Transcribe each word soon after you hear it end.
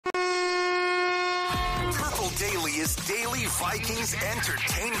Purple Daily is daily Vikings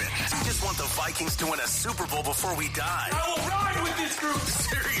entertainment. We just want the Vikings to win a Super Bowl before we die. I will ride with this group.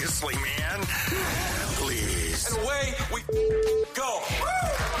 Seriously, man. Please. And away we go.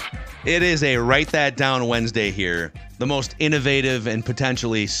 It is a Write That Down Wednesday here. The most innovative and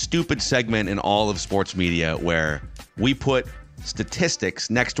potentially stupid segment in all of sports media, where we put statistics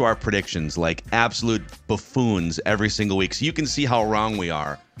next to our predictions like absolute buffoons every single week, so you can see how wrong we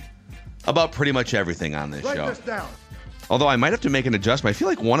are about pretty much everything on this show. Write this down. Although I might have to make an adjustment. I feel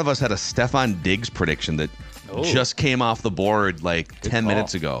like one of us had a Stefon Diggs prediction that just came off the board like 10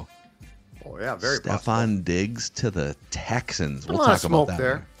 minutes ago. Oh, yeah, very Stefon possible. Diggs to the Texans. Been We'll a lot of talk about smoke that.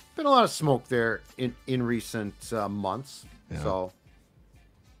 there. Been a lot of smoke there in recent months. Yeah. So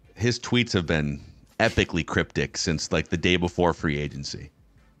His tweets have been epically cryptic since like the day before free agency.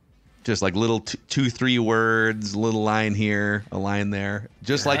 Just like little 2-3 words, little line here, a line there,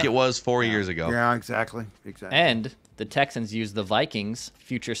 just like it was 4 years ago. yeah, exactly. And the Texans used the Vikings'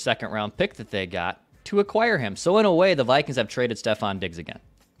 future second-round pick that they got to acquire him. So in a way, the Vikings have traded Stefon Diggs again.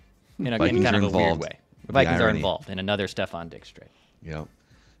 In Vikings kind are of a weird involved. way. The Vikings are irony. involved in another Stefon Diggs trade. Yeah.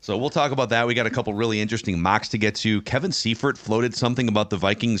 So we'll talk about that. We got a couple really interesting mocks to get to. Kevin Seifert floated something about the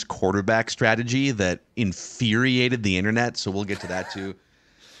Vikings quarterback strategy that infuriated the internet. So we'll get to that too.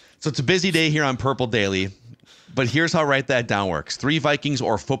 So it's a busy day here on Purple Daily, but here's how Write That Down works. 3 Vikings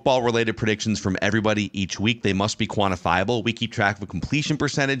or football-related predictions from everybody each week. They must be quantifiable. We keep track of completion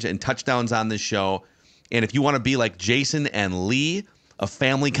percentage and touchdowns on this show. And if you want to be like Jason and Lee, a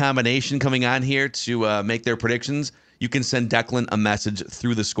family combination coming on here to make their predictions, you can send Declan a message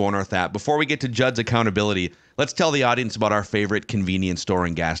through the Score North app. Before we get to Judd's accountability, let's tell the audience about our favorite convenience store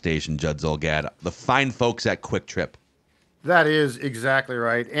and gas station, Judd Zolgad, the fine folks at Quick Trip. That is exactly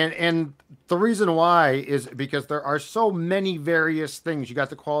right. And the reason why is because there are so many various things. You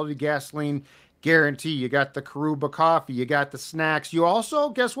got the quality gasoline guarantee. You got the Karuba coffee. You got the snacks. You also,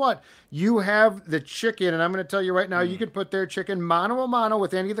 guess what? You have the chicken. And I'm going to tell you right now, you can put their chicken mano a mano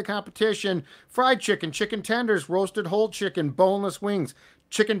with any of the competition. Fried chicken, chicken tenders, roasted whole chicken, boneless wings.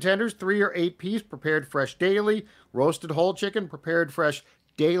 Chicken tenders, 3 or 8 piece, prepared fresh daily. Roasted whole chicken, prepared fresh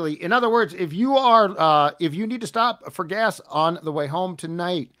daily. In other words, if you need to stop for gas on the way home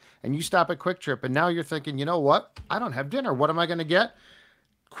tonight and you stop at Quick Trip and now you're thinking, you know what? I don't have dinner. What am I going to get?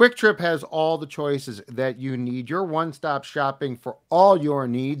 Quick Trip has all the choices that you need. Your one-stop shopping for all your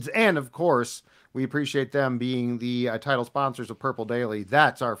needs. And of course, we appreciate them being the title sponsors of Purple Daily.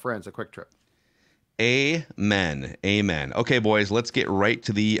 That's our friends at Quick Trip. Amen. Amen. Okay, boys, let's get right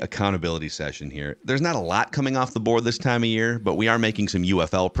to the accountability session here. There's not a lot coming off the board this time of year, but we are making some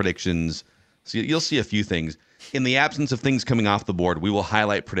UFL predictions. So you'll see a few things. In the absence of things coming off the board, we will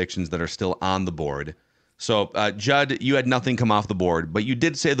highlight predictions that are still on the board. So, Judd, you had nothing come off the board, but you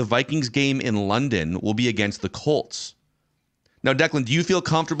did say the Vikings game in London will be against the Colts. Now, Declan, do you feel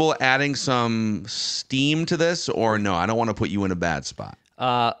comfortable adding some steam to this, or no? I don't want to put you in a bad spot.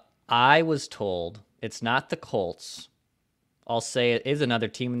 I was told it's not the Colts. I'll say it is another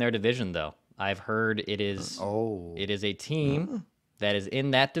team in their division, though. I've heard it is a team that is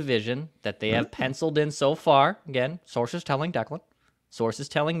in that division that they have penciled in so far. Again, sources telling Declan, sources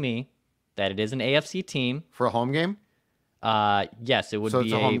telling me that it is an AFC team. For a home game? Yes, it would So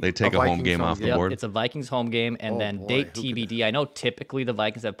be They take a home Vikings game home off the game. board. It's a Vikings home game, and then boy, date who could- TBD. I know typically the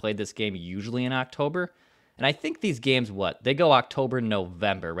Vikings have played this game usually in October, and I think these games, they go October,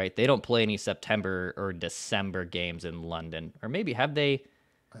 November, right? They don't play any September or December games in London. Or maybe have they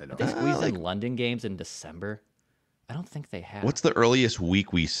squeezed in London games in December? I don't think they have. What's the earliest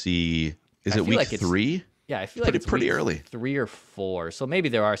week we see? Is I it feel week like it's- 3? Yeah, I feel like it's pretty week early. 3 or 4. So maybe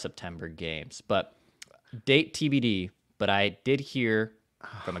there are September games, but date TBD. But I did hear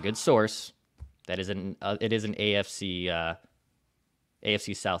from a good source that it is an AFC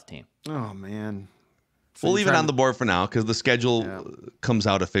South team. Oh, man. So We'll you're leave it trying on the board for now because the schedule comes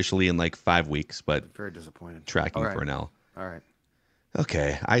out officially in like 5 weeks, but Very disappointed. tracking All right. for now. All right.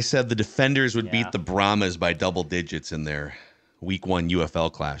 Okay, I said the Defenders would Yeah. beat the Brahmas by double digits in their Week 1 UFL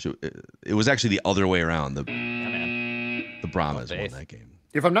clash. It was actually the other way around. The Brahmas won faith. that game.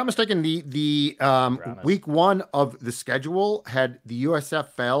 If I'm not mistaken, the week 1 of the schedule had the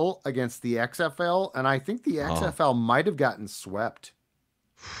USFL against the XFL, and I think the XFL might have gotten swept.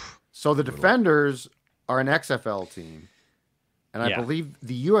 So the Defenders are an XFL team, and I Yeah. believe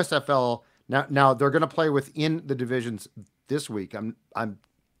the USFL now they're going to play within the divisions this week. I'm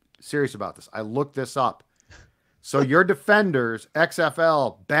serious about this. I looked this up. So your Defenders,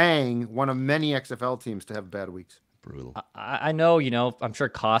 XFL, bang, one of many XFL teams to have bad weeks. Brutal. I know, I'm sure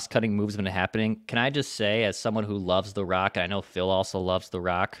cost-cutting moves have been happening. Can I just say, as someone who loves The Rock, and I know Phil also loves The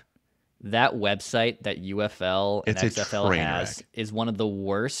Rock, that website that UFL and It's a XFL train has wreck. is one of the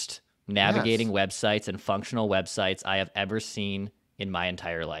worst navigating websites and functional websites I have ever seen in my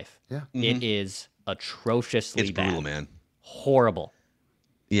entire life. Yeah. It is atrociously It's bad. brutal, man. Horrible.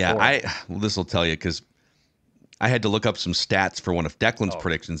 Yeah, Horrible. this will tell you because I had to look up some stats for one of Declan's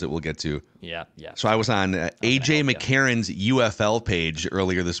predictions that we'll get to. Yeah. So I was on AJ help you. McCarron's UFL page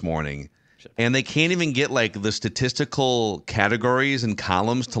earlier this morning, and they can't even get like the statistical categories and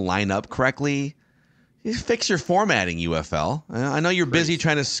columns to line up correctly. You fix your formatting, UFL. I know you're busy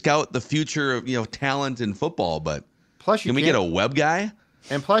trying to scout the future of talent in football, but Plus, can we get a web guy?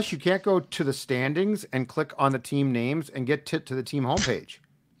 And plus, you can't go to the standings and click on the team names and get to the team homepage.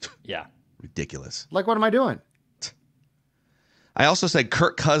 Yeah. Ridiculous. Like, what am I doing? I also said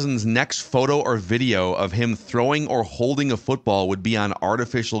Kirk Cousins' next photo or video of him throwing or holding a football would be on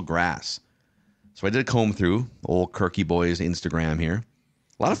artificial grass. So I did comb through old Kirky boy's Instagram here.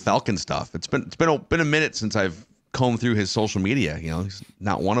 A lot of Falcon stuff. It's been a minute since I've combed through his social media. He's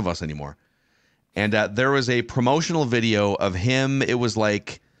not one of us anymore. And there was a promotional video of him. It was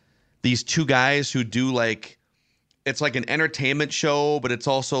like these two guys who do like, it's like an entertainment show, but it's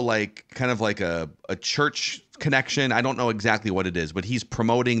also like kind of like a church connection. I don't know exactly what it is, but he's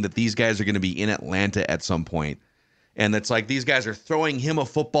promoting that these guys are going to be in Atlanta at some point. And it's like these guys are throwing him a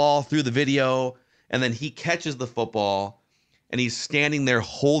football through the video, and then he catches the football, and he's standing there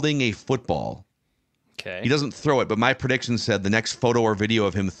holding a football. Okay. He doesn't throw it, but my prediction said the next photo or video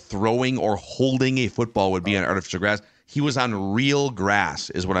of him throwing or holding a football would be on artificial grass. He was on real grass,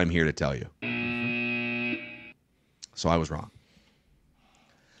 is what I'm here to tell you. So I was wrong.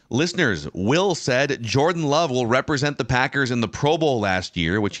 Listeners, Will said Jordan Love will represent the Packers in the Pro Bowl last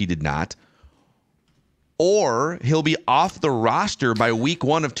year, which he did not. Or he'll be off the roster by week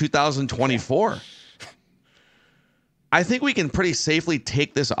 1 of 2024. I think we can pretty safely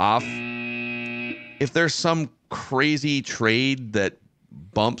take this off if there's some crazy trade that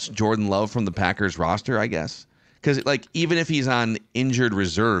bumps Jordan Love from the Packers roster, I guess. Because even if he's on injured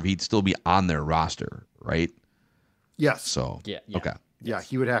reserve, he'd still be on their roster, right? Yes. So, Yeah. okay. Yeah,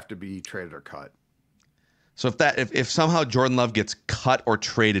 he would have to be traded or cut. So if somehow Jordan Love gets cut or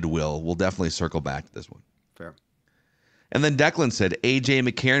traded, we'll definitely circle back to this one. Fair. And then Declan said AJ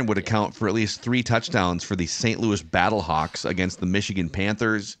McCarron would account for at least 3 touchdowns for the St. Louis Battlehawks against the Michigan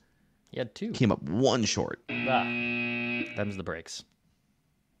Panthers. He had 2. Came up 1 short. Them's the breaks.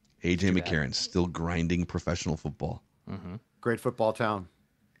 AJ McCarron still grinding professional football. Mm-hmm. Great football town.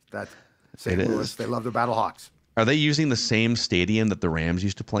 That's St. It Louis. is. They love their Battlehawks. Are they using the same stadium that the Rams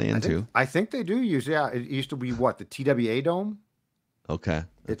used to play in too? I think they do use, it used to be the TWA Dome? Okay.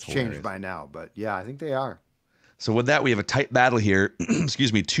 It's changed by now, but yeah, I think they are. So with that, we have a tight battle here.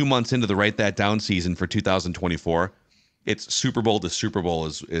 2 months into the Write That Down season for 2024. It's Super Bowl to Super Bowl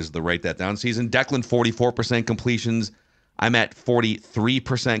is the Write That Down season. Declan, 44% completions. I'm at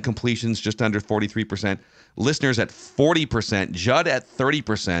 43% completions, just under 43%. Listeners at 40%. Judd at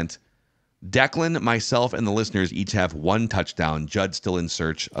 30%. Declan, myself, and the listeners each have 1 touchdown. Judd still in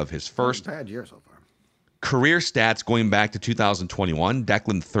search of his first. Bad year so far. Career stats going back to 2021.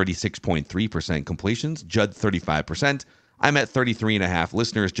 Declan, 36.3% completions. Judd, 35%. I'm at 33.5%.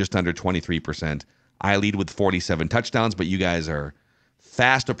 Listeners, just under 23%. I lead with 47 touchdowns, but you guys are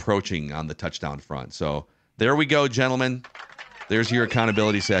fast approaching on the touchdown front. So there we go, gentlemen. There's your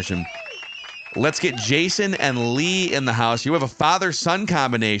accountability session. Let's get Jason and Lee in the house. You have a father-son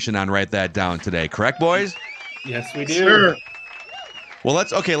combination on Write That Down today, correct, boys? Yes, we do. Sure. Well,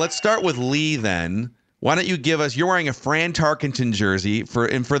 let's start with Lee then. Why don't you give us? You're wearing a Fran Tarkenton jersey for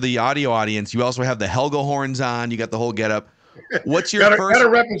the audio audience. You also have the Helga horns on. You got the whole getup. What's your first? Gotta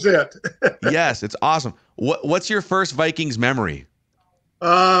represent. Yes, it's awesome. What's your first Vikings memory?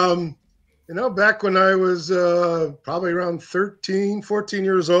 Back when I was probably around 13, 14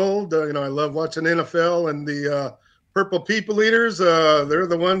 years old, I love watching NFL, and the Purple People Eaters. They're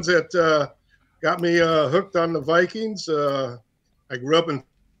the ones that got me hooked on the Vikings. I grew up in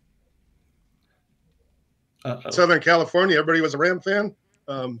Southern California. Everybody was a Ram fan.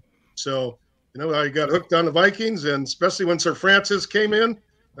 So I got hooked on the Vikings, and especially when Sir Francis came in.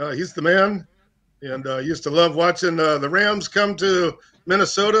 He's the man. And I used to love watching the Rams come to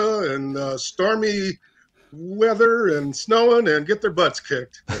Minnesota and stormy weather and snowing and get their butts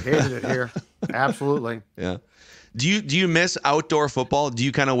kicked. I hated it here. Absolutely. Yeah. Do you miss outdoor football? Do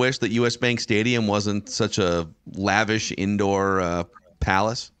you kind of wish that US Bank Stadium wasn't such a lavish indoor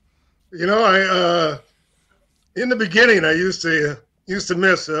palace? I in the beginning I used to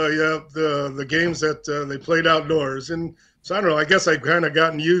miss the games that they played outdoors, and so I don't know. I guess I've kind of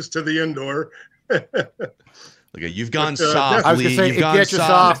gotten used to the indoor. Like you've gone But, soft, I was Lee. gonna say You've it gone gets you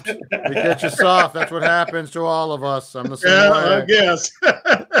soft. soft. It gets you soft. That's what happens to all of us. I'm the same Yeah, way. I guess.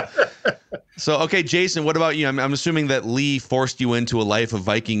 So, okay, Jason, what about you? I'm assuming that Lee forced you into a life of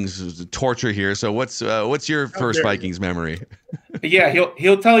Vikings torture here. So, what's your first dare you. Vikings memory? Yeah,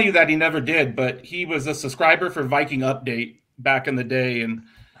 he'll tell you that he never did, but he was a subscriber for Viking Update back in the day, and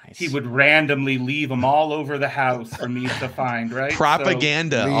he would randomly leave them all over the house for me to find. Right,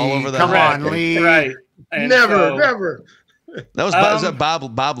 Propaganda Lee, all over the come house. on, Lee. Right, and Never, so- never. That was that Bob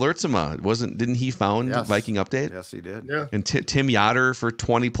Lertzema, didn't he found Yes. Viking Update? Yes, he did. Yeah. And Tim Yoder for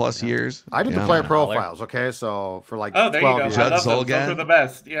 20 plus years. I did the Yeah. player profiles. Okay, so for like Oh, there you 12 go. years. I love Judd those. Those Zolgad. are the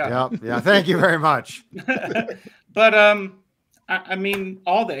best. Yeah. Yeah. Thank you very much. But I mean,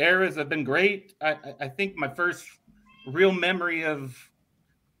 all the eras have been great. I think my first real memory of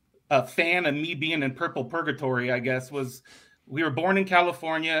a fan of me being in purple purgatory, I guess, was we were born in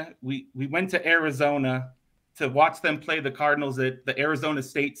California. We went to Arizona to watch them play the Cardinals at the Arizona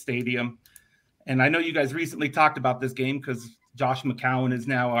State Stadium. And I know you guys recently talked about this game because Josh McCown is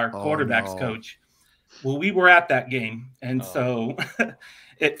now our quarterbacks coach. Well, we were at that game. And so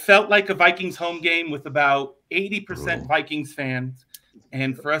it felt like a Vikings home game with about 80% Vikings fans.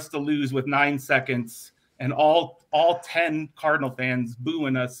 And for us to lose with 9 seconds and all 10 Cardinal fans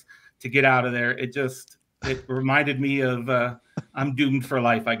booing us to get out of there, it reminded me of I'm doomed for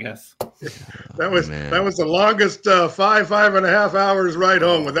life, I guess. That was the longest 5.5 hours ride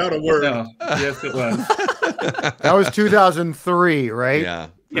home without a word. No, yes, it was. That was 2003, right? Yeah.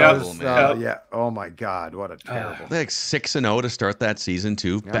 Yeah. Terrible, man. Yeah. Oh my God, what a terrible. Like 6-0 to start that season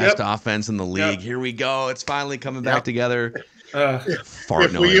too. Best offense in the league. Here we go. It's finally coming back together.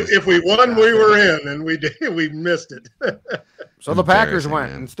 Fart noise. If we won, we were in, and we missed it. So the Packers Embarrassing,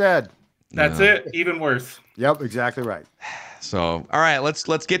 went man. instead. That's it. Even worse. Yep, exactly right. So, all right, let's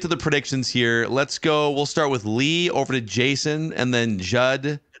get to the predictions here. Let's go. We'll start with Lee over to Jason, and then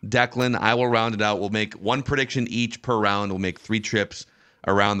Judd, Declan. I will round it out. We'll make one prediction each per round. We'll make 3 trips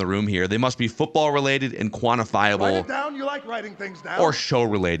around the room here. They must be football related and quantifiable. Write it down. You like writing things down. Or show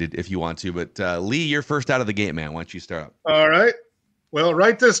related if you want to. But Lee, you're first out of the gate, man. Why don't you start up? All right. Well,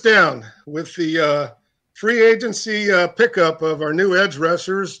 write this down. With the free agency pickup of our new edge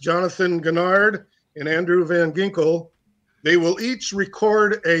rushers, Jonathan Gennard and Andrew Van Ginkel, they will each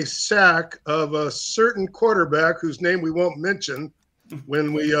record a sack of a certain quarterback whose name we won't mention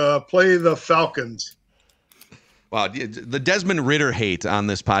when we play the Falcons. Wow, the Desmond Ritter hate on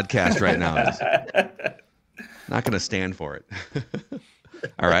this podcast right now is not going to stand for it.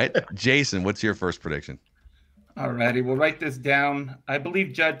 All right, Jason, what's your first prediction? All righty, we'll write this down. I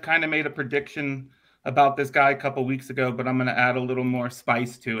believe Judd kind of made a prediction about this guy a couple weeks ago, but I'm going to add a little more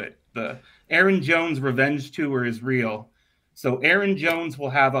spice to it. The Aaron Jones revenge tour is real. So Aaron Jones will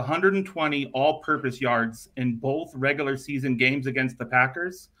have 120 all-purpose yards in both regular season games against the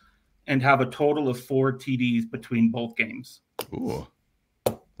Packers and have a total of 4 TDs between both games. Ooh,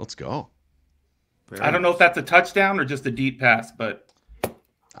 let's go. I don't know if that's a touchdown or just a deep pass, but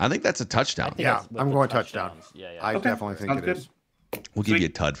I think that's a touchdown. Yeah, I'm going touchdown. Yeah. I definitely think Sounds it good. is. We'll give you a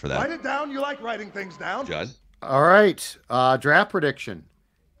tud for Write that. it down. You like writing things down. Judd? All right. Draft prediction.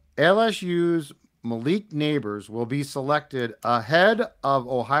 LSU's Malik Neighbors will be selected ahead of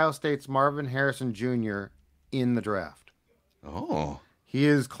Ohio State's Marvin Harrison Jr. in the draft. Oh. He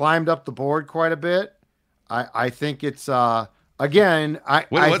has climbed up the board quite a bit. I think it's again.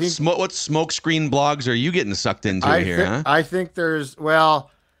 What smoke screen blogs are you getting sucked into here? Huh? I think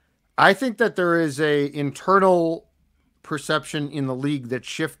I think that there is a internal perception in the league that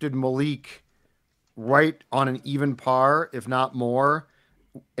shifted Malik right on an even par, if not more.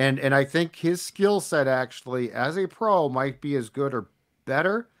 And I think his skill set actually as a pro might be as good or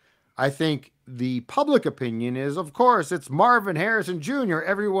better. I think the public opinion is, of course, it's Marvin Harrison Jr.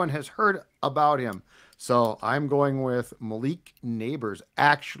 Everyone has heard about him. So I'm going with Malik Neighbors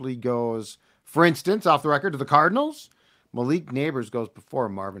actually goes, for instance, off the record to the Cardinals. Malik Neighbors goes before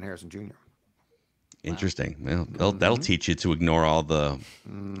Marvin Harrison Jr. Interesting. Well, that'll teach you to ignore all the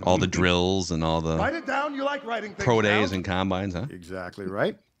drills and all the Write it down. You like writing things pro down. days and combines, huh? Exactly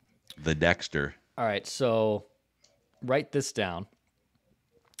right. The Dexter. All right, so write this down.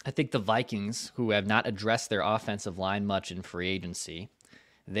 I think the Vikings, who have not addressed their offensive line much in free agency,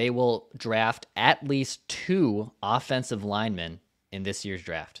 they will draft at least 2 offensive linemen in this year's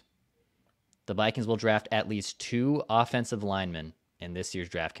draft. The Vikings will draft at least 2 offensive linemen in this year's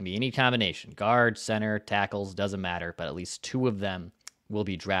draft. Can be any combination, guard, center, tackles, doesn't matter, but at least 2 of them will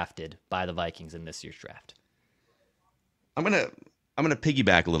be drafted by the Vikings in this year's draft. I'm gonna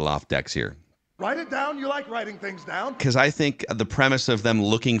piggyback a little off Dex here. Write it down. You like writing things down. Because I think the premise of them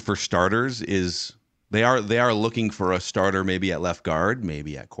looking for starters is They are looking for a starter, maybe at left guard,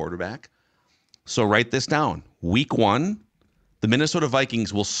 maybe at quarterback. So write this down. Week 1, the Minnesota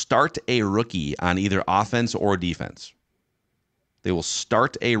Vikings will start a rookie on either offense or defense. They will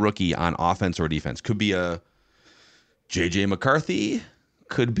start a rookie on offense or defense. Could be a J.J. McCarthy.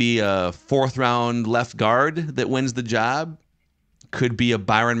 Could be a 4th-round left guard that wins the job. Could be a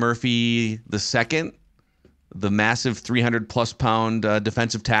Byron Murphy II, the massive 300-plus pound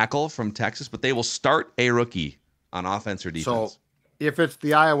defensive tackle from Texas. But they will start a rookie on offense or defense. So if it's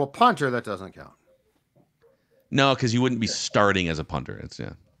the Iowa punter, that doesn't count. No, because you wouldn't be starting as a punter.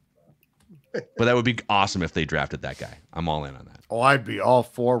 But that would be awesome if they drafted that guy. I'm all in on that. Oh, I'd be all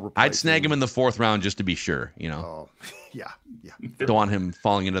for replacing. I'd snag him in the 4th round just to be sure, Oh, yeah. Don't want him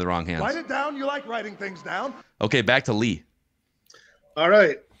falling into the wrong hands. Write it down. You like writing things down. Okay, back to Lee. All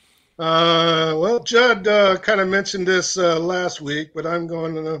right. Well, Judd kind of mentioned this last week, but I'm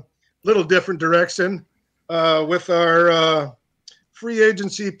going in a little different direction with our free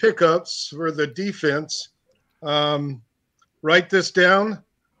agency pickups for the defense. Write this down,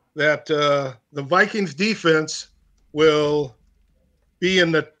 that the Vikings defense will be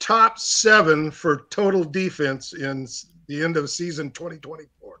in the top 7 for total defense in the end of season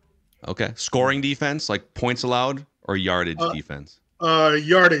 2024. Okay. Scoring defense, like points allowed, or yardage defense?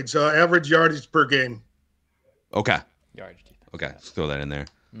 Yardage, average yardage per game. Okay. Yardage defense. Okay. Let's throw that in there.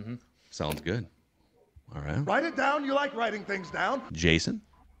 Mm-hmm. Sounds good. All right. Write it down. You like writing things down. Jason?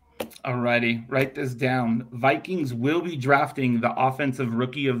 Alrighty, write this down. Vikings will be drafting the offensive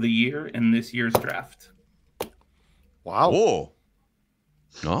rookie of the year in this year's draft. Wow. Oh.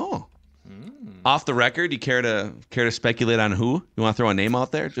 No. Off the record, you care to speculate on who? You want to throw a name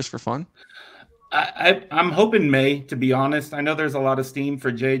out there just for fun? I'm hoping May, to be honest. I know there's a lot of steam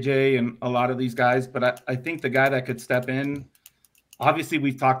for JJ and a lot of these guys, but I think the guy that could step in, obviously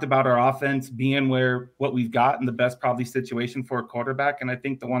we've talked about our offense being what we've got in the best probably situation for a quarterback, and I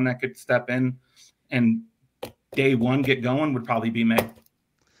think the one that could step in and day one get going would probably be May.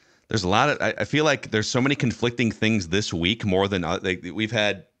 There's a lot of. I feel like there's so many conflicting things this week more than we've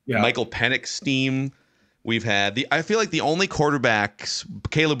had. Michael Penix steam. We've had I feel like the only quarterbacks,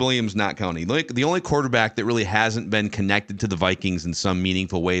 Caleb Williams not counting, the only quarterback that really hasn't been connected to the Vikings in some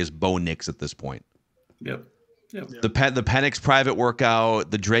meaningful way is Bo Nix at this point. Yep. The Penix private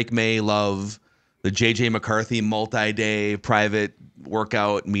workout, the Drake May love, the J.J. McCarthy multi-day private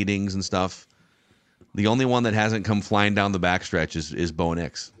workout meetings and stuff. The only one that hasn't come flying down the backstretch is Bo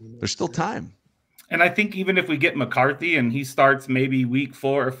Nix. There's still time. And I think even if we get McCarthy and he starts maybe week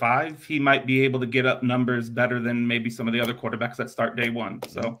 4 or 5, he might be able to get up numbers better than maybe some of the other quarterbacks that start day one.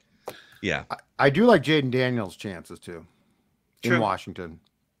 So, yeah. I do like Jaden Daniels' chances too in Washington.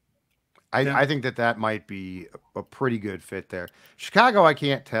 I think that might be a pretty good fit there. Chicago, I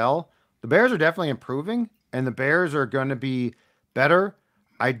can't tell. The Bears are definitely improving, and the Bears are going to be better.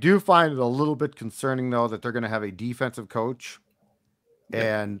 I do find it a little bit concerning, though, that they're going to have a defensive coach.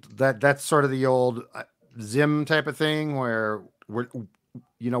 And that's sort of the old Zim type of thing where,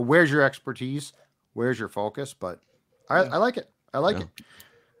 where's your expertise? Where's your focus? But I like it. I like it.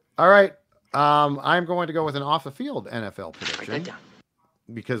 All right. I'm going to go with an off-the-field NFL prediction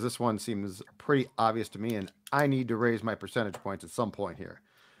because this one seems pretty obvious to me, and I need to raise my percentage points at some point here.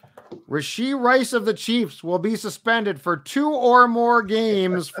 Rashee Rice of the Chiefs will be suspended for 2 or more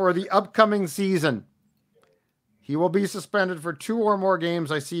games for the upcoming season. He will be suspended for 2 or more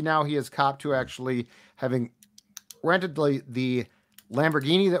games. I see now he is copped to actually having rented the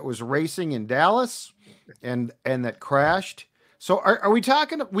Lamborghini that was racing in Dallas and that crashed. So are we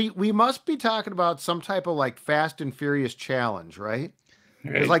talking? We must be talking about some type of like Fast and Furious challenge, right?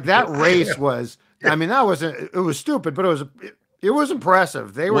 It's like that race was. I mean, it was stupid, but it was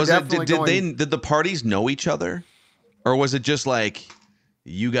impressive. They were definitely did the parties know each other, or was it just like?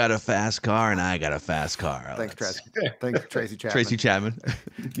 You got a fast car and I got a fast car. Thanks, Tracy. Thanks, Tracy Chapman. Tracy Chapman.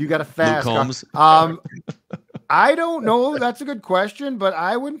 You got a fast car. I don't know. That's a good question, but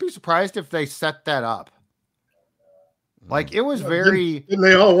I wouldn't be surprised if they set that up. Like it was very. Didn't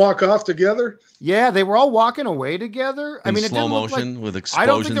they all walk off together? Yeah, they were all walking away together. In slow motion with explosions. I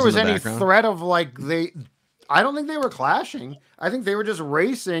don't think there was any background. threat of like I don't think they were clashing. I think they were just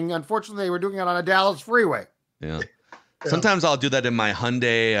racing. Unfortunately, they were doing it on a Dallas freeway. Yeah. Sometimes I'll do that in my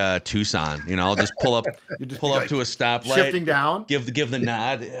Hyundai Tucson. I'll just pull up to a stoplight, shifting down, give the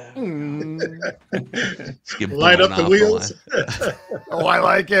nod, light up the wheels. Oh, I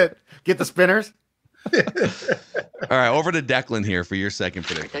like it. Get the spinners. All right, over to Declan here for your second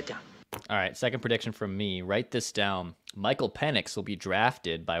prediction. All right, second prediction from me. Write this down. Michael Penix will be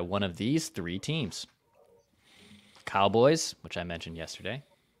drafted by one of these 3 teams: Cowboys, which I mentioned yesterday,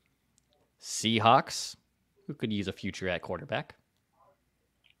 Seahawks, who could use a future at quarterback,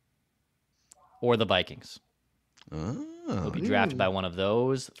 or the Vikings. He'll be drafted by one of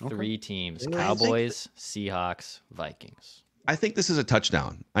those three teams: Cowboys, Seahawks, Vikings. I think this is a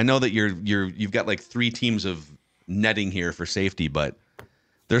touchdown. I know that you've got like three teams of netting here for safety, but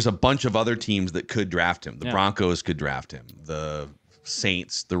there's a bunch of other teams that could draft him. The Broncos could draft him. The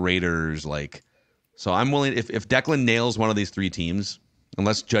Saints, the Raiders, so I'm willing if Declan nails one of these three teams,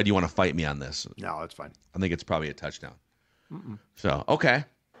 unless Judd, you want to fight me on this. No, that's fine. I think it's probably a touchdown. So, okay.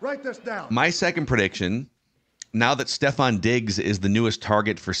 Write this down. My second prediction, now that Stefon Diggs is the newest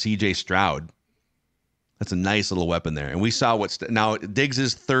target for CJ Stroud, that's a nice little weapon there. And we saw now Diggs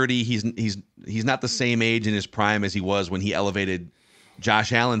is 30. He's not the same age in his prime as he was when he elevated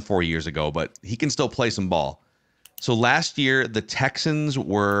Josh Allen 4 years ago, but he can still play some ball. So last year, the Texans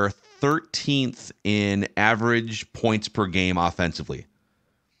were 13th in average points per game offensively.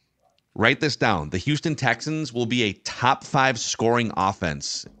 Write this down. The Houston Texans will be a top 5 scoring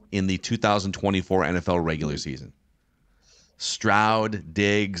offense in the 2024 NFL regular season. Stroud,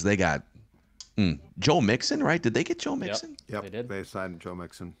 Diggs, they got Joe Mixon, right? Did they get Joe Mixon? Yep, they did. They signed Joe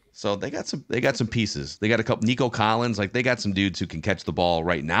Mixon. So they got some pieces. They got a couple Nico Collins, they got some dudes who can catch the ball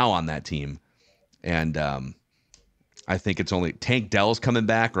right now on that team. And I think it's only Tank Dell's coming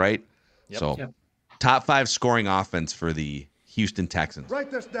back, right? Yep. So top 5 scoring offense for the Houston Texans.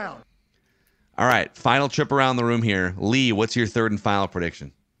 Write this down. All right, final trip around the room here. Lee, what's your third and final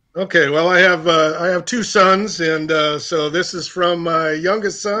prediction? Okay, well, I have 2 sons, and so this is from my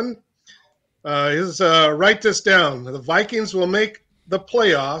youngest son. Write this down. The Vikings will make the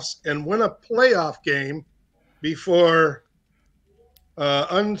playoffs and win a playoff game before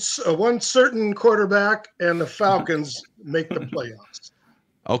one certain quarterback and the Falcons make the playoffs.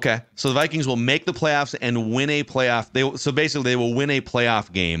 Okay, so the Vikings will make the playoffs and win a playoff. They will win a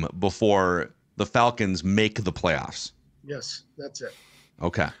playoff game before the Falcons make the playoffs. Yes, that's it.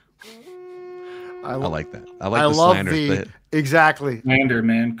 Okay. I like that. I love slander. Exactly. Slander,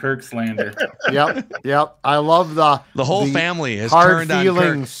 man. Kirk slander. Yep. I love the whole family has hard turned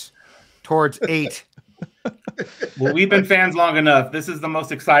feelings towards 8. Well, we've been fans long enough. This is the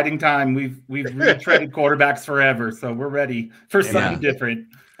most exciting time. We've retreaded quarterbacks forever, so we're ready for something different.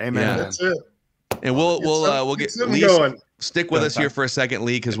 Amen. Yeah. That's it. And we'll get something Lee, going. stick with us here for a second,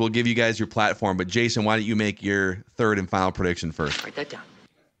 Lee, because we'll give you guys your platform. But Jason, why don't you make your third and final prediction first? Write that down.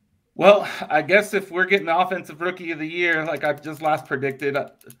 Well, I guess if we're getting Offensive Rookie of the Year, like I've just last predicted,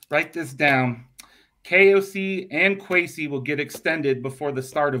 write this down. KOC and Kwesi will get extended before the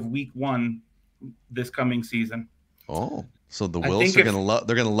start of Week 1 this coming season. Oh, so the Wills are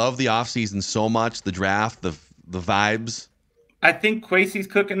they're gonna love the offseason so much, the draft, the vibes. I think Kwesi's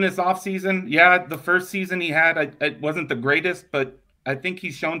cooking this offseason. Yeah, the first season he had, it wasn't the greatest, but I think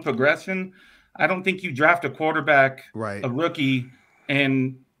he's shown progression. I don't think you draft a quarterback, right, a rookie,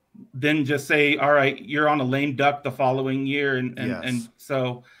 and then just say, all right, you're on a lame duck the following year. And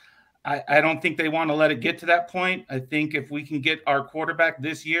so I don't think they want to let it get to that point. I think if we can get our quarterback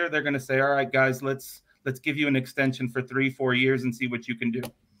this year, they're going to say, all right, guys, let's give you an extension for 3-4 years and see what you can do.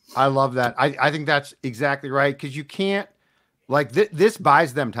 I love that. I think that's exactly right. Cause you can't this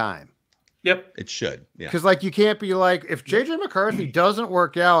buys them time. Yep. It should. Yeah. Cause you can't be if JJ McCarthy doesn't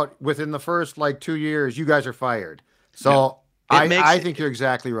work out within the first 2 years, you guys are fired. So I think you're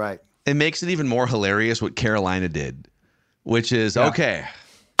exactly right. It makes it even more hilarious what Carolina did, which is, okay,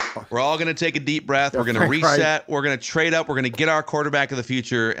 we're all going to take a deep breath. We're going to reset. Right. We're going to trade up. We're going to get our quarterback of the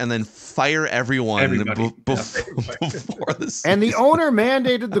future and then fire everyone before this. And the owner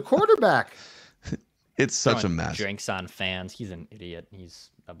mandated the quarterback. It's such a mess. Drinks on fans. He's an idiot. He's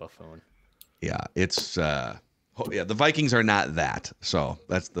a buffoon. Yeah, it's the Vikings are not that. So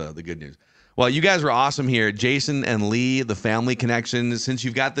that's the good news. Well, you guys were awesome here. Jason and Lee, the family connection. Since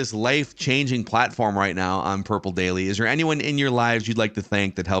you've got this life-changing platform right now on Purple Daily, is there anyone in your lives you'd like to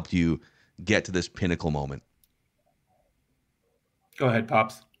thank that helped you get to this pinnacle moment? Go ahead,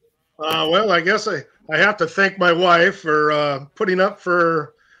 Pops. Well, I guess I have to thank my wife for putting up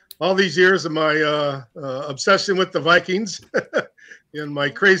for all these years of my obsession with the Vikings and my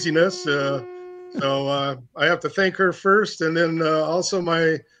craziness. So I have to thank her first, and then also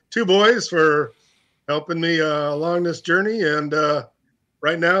my 2 boys for helping me along this journey. And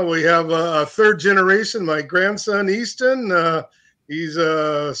right now we have a 3rd generation, my grandson, Easton. He's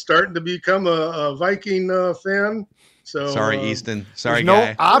starting to become a Viking fan. So sorry, Easton. Sorry, there's guy.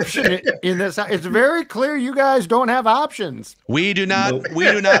 No option in this. It's very clear you guys don't have options. We do not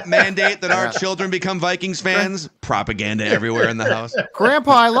mandate that our children become Vikings fans. Propaganda everywhere in the house.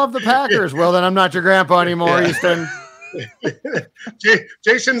 Grandpa, I love the Packers. Well, then I'm not your grandpa anymore, Easton.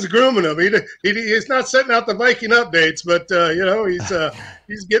 Jason's grooming him. He's not setting out the Viking updates, but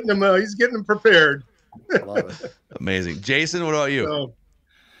he's getting them prepared. Love it. Amazing. Jason, what about you? So,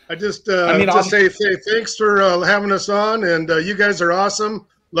 I just say thanks for having us on, and you guys are awesome.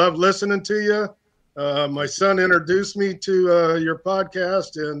 Love listening to you. My son introduced me to your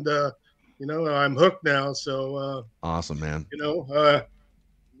podcast, and I'm hooked now. So awesome, man.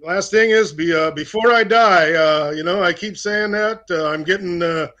 Last thing is before I die, I keep saying that I'm getting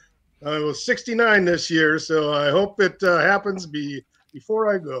I was 69 this year, so I hope it happens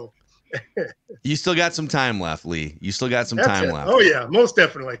before I go. You still got some time left, Lee. You still got some time left. Oh, yeah, most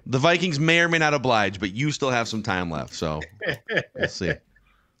definitely. The Vikings may or may not oblige, but you still have some time left. So we'll see.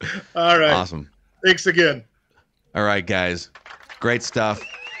 All right. Awesome. Thanks again. All right, guys. Great stuff.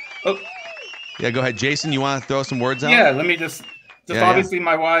 Oh. Yeah, go ahead. Jason, you want to throw some words out? Yeah, let me just obviously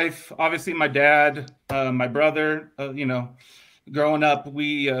my wife, obviously my dad, my brother, growing up,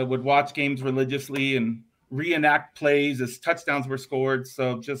 we would watch games religiously and reenact plays as touchdowns were scored.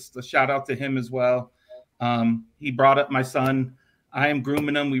 So just a shout out to him as well. He brought up my son. I am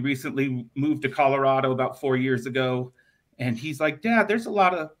grooming him. We recently moved to Colorado about 4 years ago. And he's like, Dad, there's a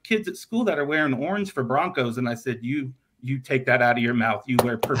lot of kids at school that are wearing orange for Broncos. And I said, you take that out of your mouth. You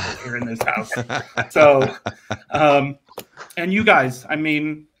wear purple here in this house. So, and you guys, I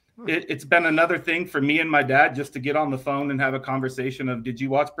mean, it's been another thing for me and my dad just to get on the phone and have a conversation of, did you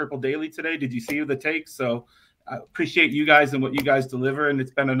watch Purple Daily today? Did you see the takes? So I appreciate you guys and what you guys deliver. And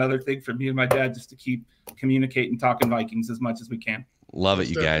it's been another thing for me and my dad just to keep communicating, talking Vikings as much as we can. Love it,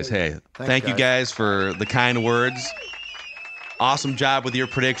 you guys. Hey, thank you guys for the kind words. Awesome job with your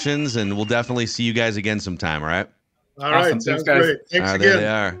predictions, and we'll definitely see you guys again sometime, all right? All right, awesome. sounds Thanks, great. Thanks again. There they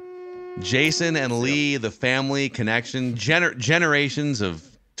are. Jason and Lee, the family connection, generations of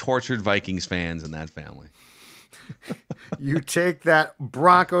tortured Vikings fans in that family. You take that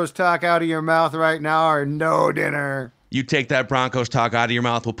Broncos talk out of your mouth right now or no dinner. You take that Broncos talk out of your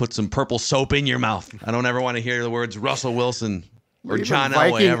mouth, we'll put some purple soap in your mouth. I don't ever want to hear the words Russell Wilson or even John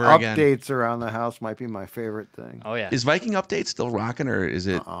Viking Elway ever again. Updates around the house might be my favorite thing. Oh, yeah. Is Viking Update still rocking, or is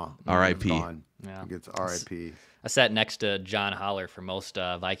it R.I.P.? Yeah. It's R.I.P. I sat next to John Holler for most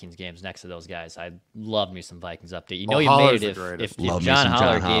Vikings games next to those guys. I loved me some Vikings update. You know you made it if John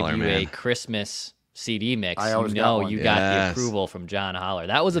Holler gave you a Christmas CD mix. You know you got the approval from John Holler.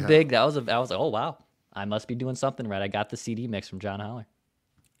 That was a big. I was like, oh wow, I must be doing something right. I got the CD mix from John Holler.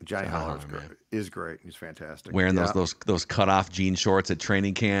 Johnny Holler is great. He's fantastic. Wearing those cut off jean shorts at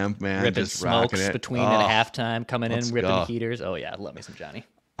training camp, man. Ripping just smokes between and at halftime, coming in ripping heaters. Oh yeah, love me some Johnny.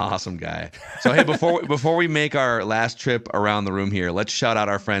 Awesome guy. So hey, before we make our last trip around the room here, let's shout out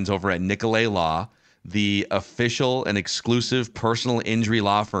our friends over at Nicolay Law, the official and exclusive personal injury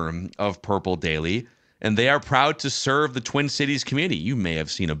law firm of Purple Daily, and they are proud to serve the Twin Cities community. You may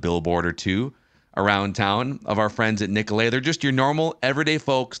have seen a billboard or two around town of our friends at Nicolay. They're just your normal, everyday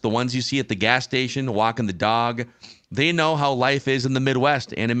folks, the ones you see at the gas station, walking the dog. They know how life is in the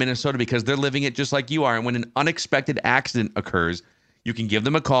Midwest and in Minnesota because they're living it just like you are. And when an unexpected accident occurs, you can give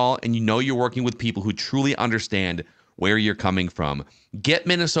them a call, and you know you're working with people who truly understand where you're coming from. Get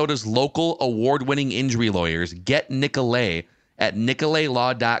Minnesota's local award-winning injury lawyers. Get Nicolay at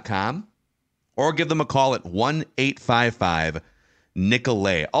nicolaylaw.com or give them a call at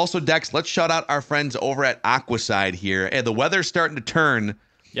 1-855-NICOLAY. Also, Dex, let's shout out our friends over at Aquaside here. Hey, the weather's starting to turn.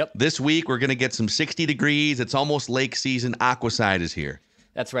 Yep. This week, we're going to get some 60 degrees. It's almost lake season. Aquaside is here.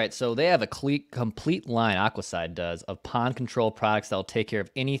 That's right. So they have a complete line, Aquaside does, of pond control products that will take care of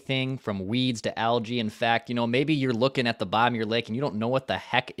anything from weeds to algae. In fact, maybe you're looking at the bottom of your lake and you don't know what the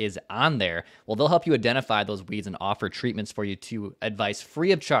heck is on there. Well, they'll help you identify those weeds and offer treatments for you to advice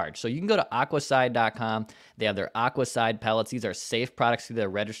free of charge. So you can go to aquaside.com. They have their Aquaside pellets. These are safe products that are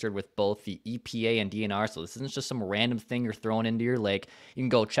registered with both the EPA and DNR. So this isn't just some random thing you're throwing into your lake. You can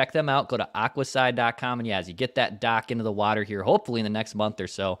go check them out. Go to aquaside.com. And as you get that dock into the water here, hopefully in the next month or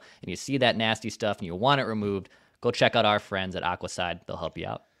so, and you see that nasty stuff and you want it removed, go check out our friends at Aquaside. They'll help you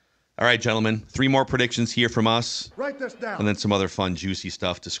out. All right, gentlemen, 3 more predictions here from us. Write this down. And then some other fun, juicy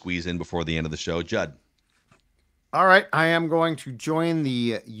stuff to squeeze in before the end of the show. Judd. All right, I am going to join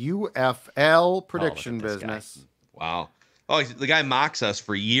the UFL prediction business. Wow. Oh, the guy mocks us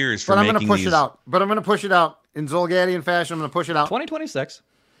for years for making making these. But I'm going to push it out. In Zolgadian fashion, I'm going to push it out. 2026.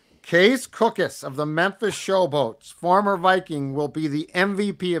 Case Cookus of the Memphis Showboats, former Viking, will be the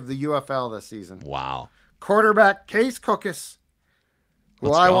MVP of the UFL this season. Wow. Quarterback Case Cookus,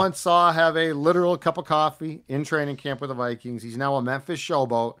 who I once saw have a literal cup of coffee in training camp with the Vikings. He's now a Memphis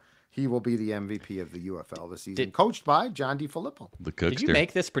Showboat. He will be the MVP of the UFL this season, coached by John DeFilippo. The Cookster. Did you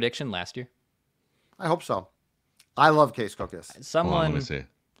make this prediction last year? I hope so. I love Case Cookus. Hold on, Someone, let me see.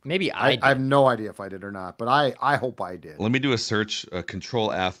 maybe I did. have no idea if I did or not, but I hope I did. Let me do a search.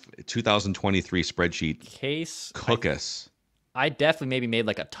 Control F 2023 spreadsheet. Case Cookus. I definitely maybe made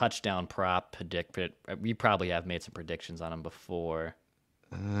like a touchdown prop predict. We probably have made some predictions on him before.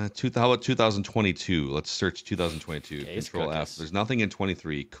 How about 2022? Let's search 2022. Case Control Cookus. F. There's nothing in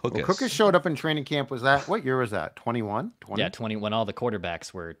 23. Cookus. Well, Cookus showed up in training camp. Was that what year was that? 21? 20? Yeah, 20 when all the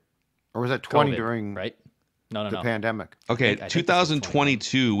quarterbacks were Or was that 20 COVID, during right? No, the pandemic? Okay, I think this was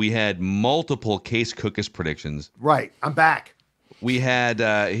 2022. We had multiple Case Cookus predictions. Right. I'm back. We had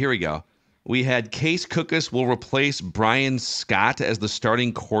here we go. We had Case Cookus will replace Brian Scott as the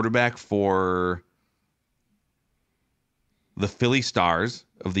starting quarterback for the Philly Stars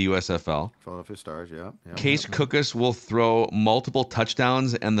of the USFL. Philadelphia Stars, yeah. Case Cookus will throw multiple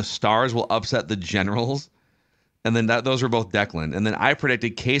touchdowns, and the Stars will upset the Generals. And then those were both Declan. And then I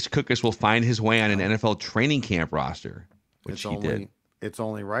predicted Case Cookus will find his way on an NFL training camp roster, which he did. It's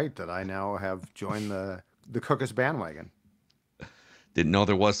only right that I now have joined the Cookus bandwagon. Didn't know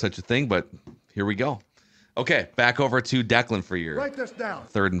there was such a thing, but here we go. Okay, back over to Declan for your Write this down.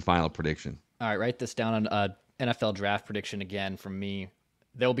 third and final prediction. All right, write this down on NFL draft prediction again from me.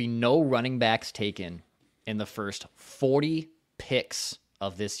 There'll be no running backs taken in the first 40 picks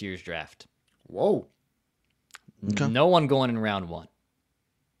of this year's draft. Whoa. Okay. No one going in round one.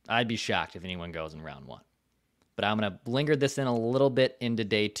 I'd be shocked if anyone goes in round one. But I'm going to linger this in a little bit into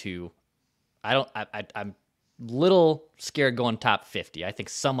day two. I'm little scared going top 50. I think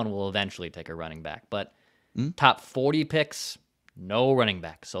someone will eventually take a running back. But top 40 picks, no running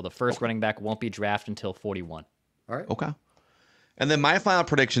back. So the first running back won't be drafted until 41. All right. Okay. And then my final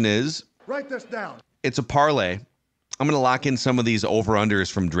prediction is Write this down. it's a parlay. I'm going to lock in some of these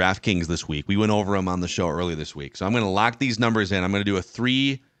over-unders from DraftKings this week. We went over them on the show earlier this week. So I'm going to lock these numbers in. I'm going to do a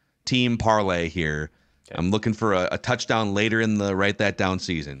 3-team parlay here. Okay. I'm looking for a touchdown later in the Write That Down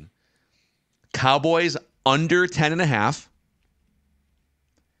season. Cowboys under 10.5.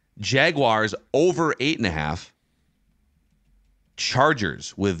 Jaguars over 8.5.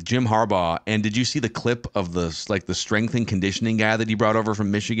 Chargers with Jim Harbaugh. And did you see the clip of the strength and conditioning guy that he brought over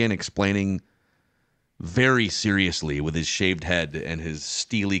from Michigan explaining very seriously with his shaved head and his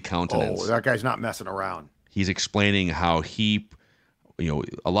steely countenance? Oh, that guy's not messing around. He's explaining how he,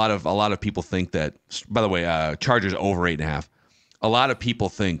 a lot of people think that, by the way, Chargers over 8.5. A lot of people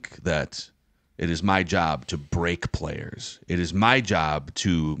think that it is my job to break players. It is my job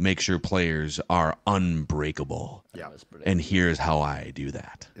to make sure players are unbreakable. Yeah. And here's how I do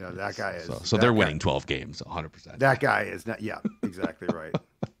that. Yeah, that guy is. So they're winning 12 games, 100%. That guy is not. Yeah, exactly right.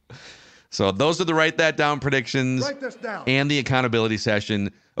 So those are the Write That Down predictions. Write this down. And the accountability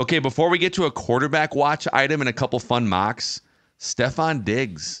session. Okay, before we get to a quarterback watch item and a couple fun mocks, Stefon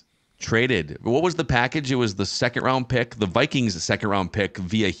Diggs traded. What was the package? It was the second-round pick, the Vikings' second-round pick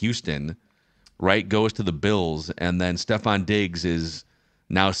via Houston, right? Goes to the Bills, and then Stefon Diggs is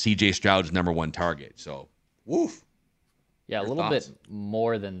now C.J. Stroud's number one target. So, woof. Yeah, a little bit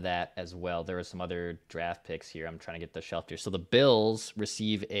more than that as well. There were some other draft picks here. I'm trying to get the shelf here. So the Bills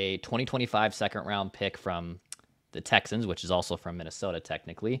receive a 2025 second-round pick from the Texans, which is also from Minnesota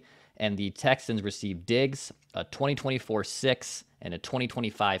technically. And the Texans receive Diggs, a 2024 6th, and a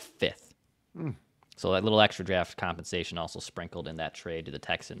 2025 5th. So that little extra draft compensation also sprinkled in that trade to the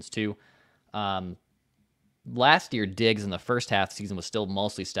Texans too. Last year, Diggs in the first half of the season was still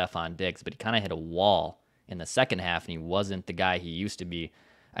mostly Stefon Diggs, but he kind of hit a wall in the second half, and he wasn't the guy he used to be.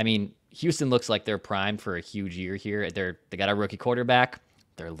 I mean, Houston looks like they're primed for a huge year here. They got a rookie quarterback.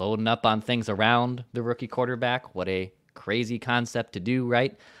 They're loading up on things around the rookie quarterback. What a crazy concept to do,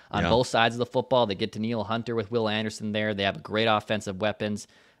 right? On both sides of the football, they get Danielle Hunter with Will Anderson there. They have great offensive weapons.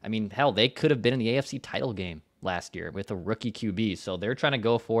 I mean, hell, they could have been in the AFC title game last year with a rookie QB. So they're trying to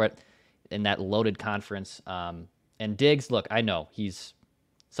go for it in that loaded conference. And Diggs, look, I know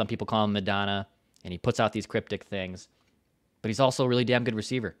some people call him Madonna, and he puts out these cryptic things, but he's also a really damn good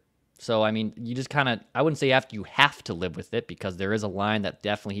receiver. So, I mean, you just kind of, I wouldn't say you have to live with it, because there is a line that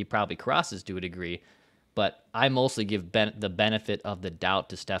definitely he probably crosses to a degree, but I mostly give the benefit of the doubt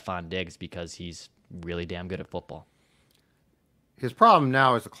to Stefon Diggs because he's really damn good at football. His problem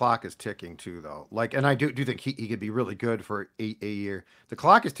now is the clock is ticking too, though. And I do think he could be really good for a year. The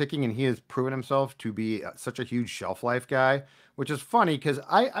clock is ticking, and he has proven himself to be such a huge shelf life guy, which is funny because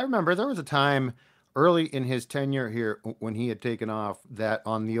I remember there was a time early in his tenure here when he had taken off that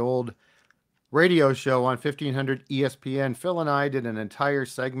on the old radio show on 1500 ESPN, Phil and I did an entire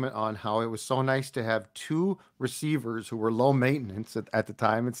segment on how it was so nice to have two receivers who were low maintenance at the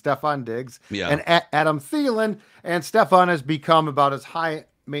time, and Stefon Diggs and Adam Thielen. And Stefon has become about as high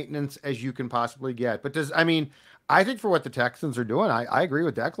maintenance as you can possibly get. But I think for what the Texans are doing, I agree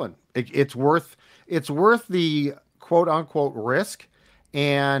with Declan. It's worth the quote unquote risk,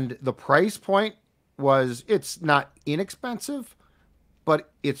 and the price point it's not inexpensive,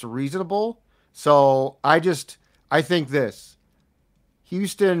 but it's reasonable. So I think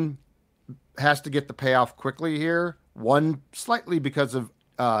Houston has to get the payoff quickly here. One, slightly because of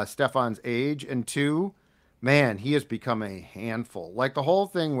Stefon's age, and two, man, he has become a handful. Like the whole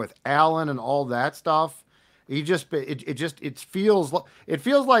thing with Allen and all that stuff. It feels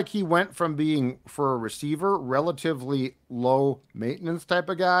like he went from being, for a receiver, relatively low maintenance type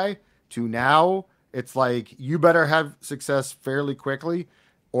of guy to now it's like you better have success fairly quickly,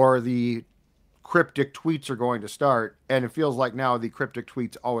 or the cryptic tweets are going to start. And it feels like now the cryptic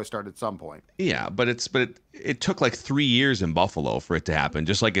tweets always start at some point. Yeah, but it took like 3 years in Buffalo for it to happen,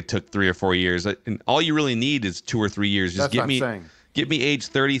 just like it took 3 or 4 years. And all you really need is 2 or 3 years. Just get me age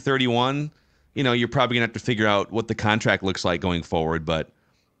 30, 31. You're probably gonna have to figure out what the contract looks like going forward. But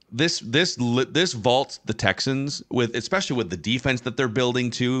this vaults the Texans especially with the defense that they're building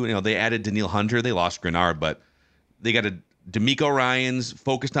too. They added Danielle Hunter, they lost Grenard, but they got D'Amico Ryans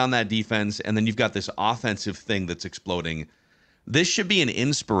focused on that defense, and then you've got this offensive thing that's exploding. This should be an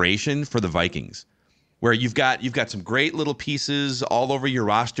inspiration for the Vikings, where you've got some great little pieces all over your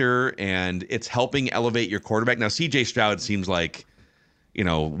roster, and it's helping elevate your quarterback. Now, C.J. Stroud seems like,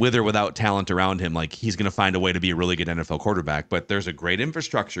 with or without talent around him, like he's going to find a way to be a really good NFL quarterback. But there's a great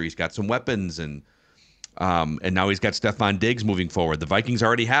infrastructure. He's got some weapons, and now he's got Stefon Diggs moving forward. The Vikings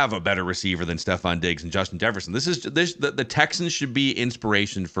already have a better receiver than Stefon Diggs and Justin Jefferson. The Texans should be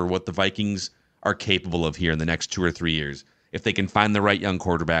inspiration for what the Vikings are capable of here in the next 2 or 3 years. If they can find the right young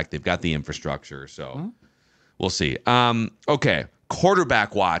quarterback, they've got the infrastructure. So we'll see. Okay,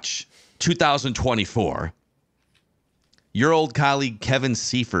 quarterback watch 2024. Your old colleague Kevin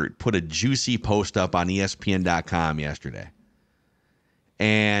Seifert put a juicy post up on ESPN.com yesterday.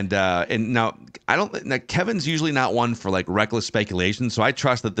 And now Kevin's usually not one for like reckless speculation, so I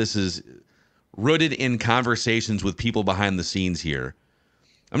trust that this is rooted in conversations with people behind the scenes here.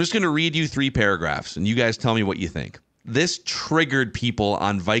 I'm just going to read you 3 paragraphs, and you guys tell me what you think. This triggered people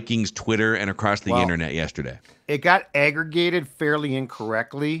on Vikings Twitter and across the internet yesterday. It got aggregated fairly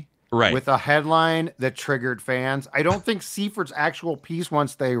incorrectly. Right. With a headline that triggered fans. I don't think Seifert's actual piece,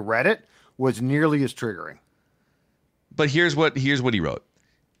 once they read it, was nearly as triggering. But here's what he wrote.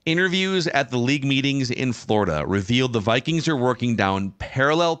 Interviews at the league meetings in Florida revealed the Vikings are working down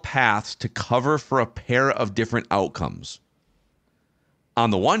parallel paths to cover for a pair of different outcomes. On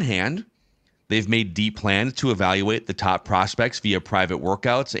the one hand, they've made deep plans to evaluate the top prospects via private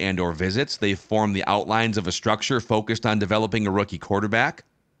workouts and or visits. They've formed the outlines of a structure focused on developing a rookie quarterback.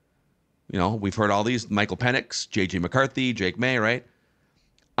 We've heard all these, Michael Penix, J.J. McCarthy, Jake May, right?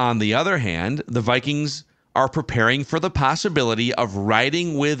 On the other hand, the Vikings are preparing for the possibility of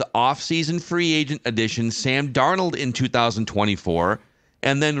riding with offseason free agent addition Sam Darnold in 2024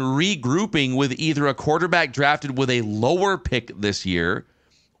 and then regrouping with either a quarterback drafted with a lower pick this year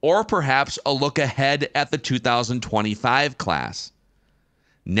or perhaps a look ahead at the 2025 class.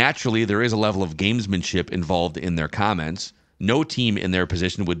 Naturally, there is a level of gamesmanship involved in their comments. No team in their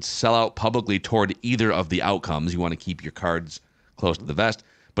position would sell out publicly toward either of the outcomes. You want to keep your cards close to the vest.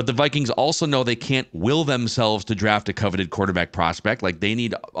 But the Vikings also know they can't will themselves to draft a coveted quarterback prospect. Like, they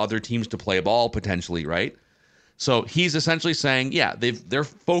need other teams to play ball potentially, right? So he's essentially saying, yeah, they're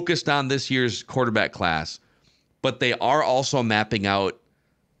focused on this year's quarterback class, but they are also mapping out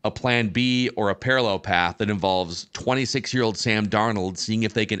a plan B or a parallel path that involves 26-year-old Sam Darnold, seeing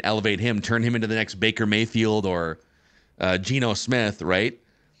if they can elevate him, turn him into the next Baker Mayfield or Geno Smith, right?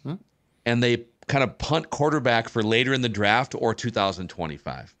 And they kind of punt quarterback for later in the draft or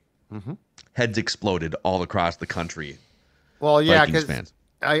 2025. Heads exploded all across the country. Well, yeah, because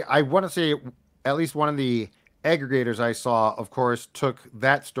I want to say at least one of the aggregators I saw, of course, took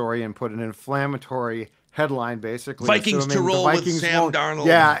that story and put an inflammatory headline, basically. Vikings to roll with Sam Darnold.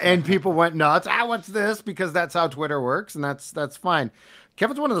 Yeah, and people went nuts. What's this? Because that's how Twitter works, and that's fine.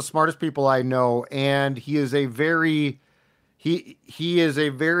 Kevin's one of the smartest people I know, and he is a very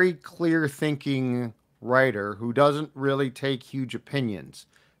clear thinking writer who doesn't really take huge opinions.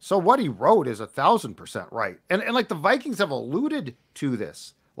 So what he wrote is 1,000% right. And like the Vikings have alluded to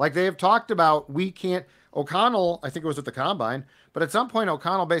this. Like they have talked about, O'Connell, I think it was at the Combine, but at some point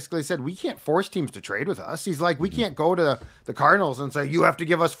O'Connell basically said, we can't force teams to trade with us. He's like, we can't go to the Cardinals and say, you have to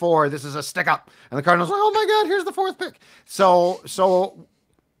give us 4. This is a stick up. And the Cardinals are like, oh my God, here's the 4th pick. So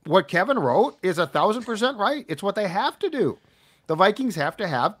what Kevin wrote is 1,000% right. It's what they have to do. The Vikings have to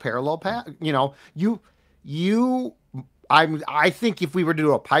have parallel path. I think if we were to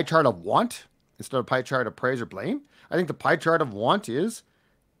do a pie chart of want instead of pie chart of praise or blame. I think the pie chart of want is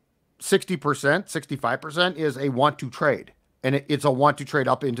 60%, 65% is a want to trade. And it's a want to trade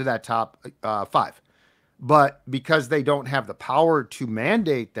up into that top 5. But because they don't have the power to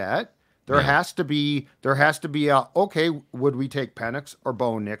mandate that, there has to be a, okay, would we take Penix or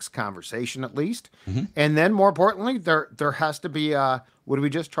Bo Nix conversation at least? Mm-hmm. And then more importantly, there has to be a, would we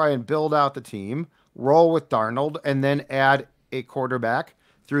just try and build out the team, roll with Darnold, and then add a quarterback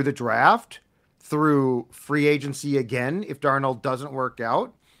through the draft, through free agency again, if Darnold doesn't work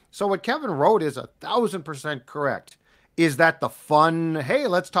out. So what Kevin wrote is 1,000% correct. Is that the fun, hey,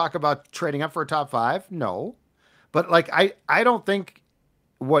 let's talk about trading up for a top 5? No. But like, I don't think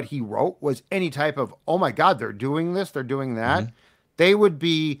what he wrote was any type of, oh my God, they're doing this, they're doing that. Mm-hmm.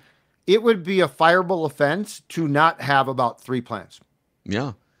 It would be a fireable offense to not have about 3 plans.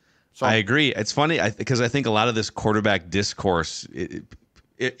 Yeah. So I agree. It's funny because I think a lot of this quarterback discourse,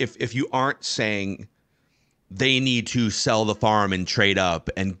 if you aren't saying they need to sell the farm and trade up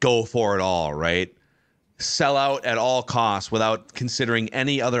and go for it all, right? Sell out at all costs without considering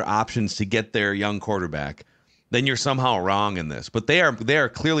any other options to get their young quarterback, then you're somehow wrong in this. But they are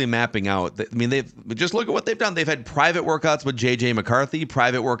clearly mapping out. I mean, they've just look at what they've done. They've had private workouts with J.J. McCarthy,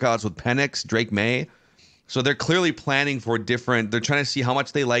 private workouts with Penix, Drake May. So they're clearly planning for different. They're trying to see how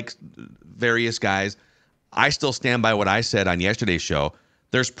much they like various guys. I still stand by what I said on yesterday's show.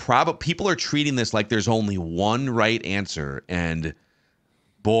 People are treating this like there's only one right answer, and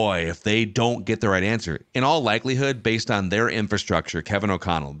boy, if they don't get the right answer, in all likelihood, based on their infrastructure, Kevin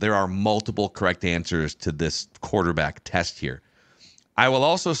O'Connell, there are multiple correct answers to this quarterback test here. I will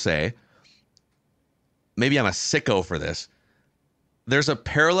also say, maybe I'm a sicko for this. There's a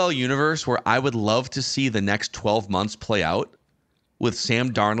parallel universe where I would love to see the next 12 months play out with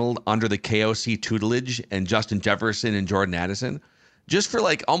Sam Darnold under the KOC tutelage and Justin Jefferson and Jordan Addison, just for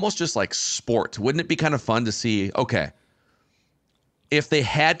like almost just like sport. Wouldn't it be kind of fun to see, okay, if they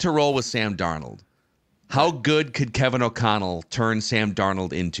had to roll with Sam Darnold, how good could Kevin O'Connell turn Sam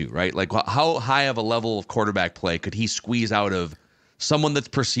Darnold into, right? Like how high of a level of quarterback play could he squeeze out of someone that's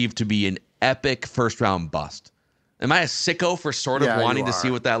perceived to be an epic first-round bust? Am I a sicko for sort of wanting to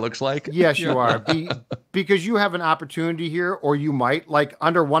see what that looks like? Yes, you are. Because you have an opportunity here, or you might, like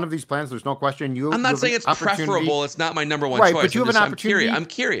under one of these plans, there's no question. I'm not saying it's preferable. It's not my number one choice. Right, but you have an opportunity. I'm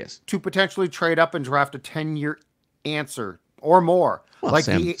curious. To potentially trade up and draft a 10-year answer or more. Well, like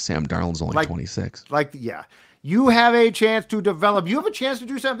Sam Darnold's only 26. You have a chance to develop. You have a chance to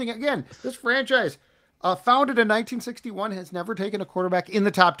do something. Again, this franchise, founded in 1961, has never taken a quarterback in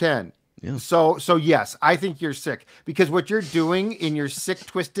the top 10. Yeah. So yes, I think you're sick because what you're doing in your sick,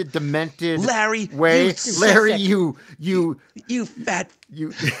 twisted, demented way, Larry, you fat.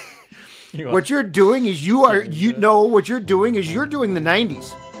 What you're doing is you're doing the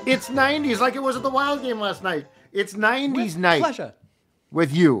 90s. It's 90s like it was at the Wild game last night. It's 90s night pleasure.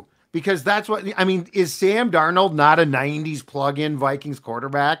 With you because that's what I mean. Is Sam Darnold not a 90s plug-in Vikings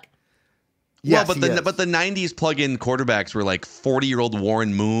quarterback? Yes, well, but the 90s plug-in quarterbacks were like 40-year-old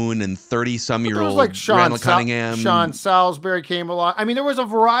Warren Moon and 30-some-year-old like Randall Cunningham. Sean Salisbury came along. I mean, there was a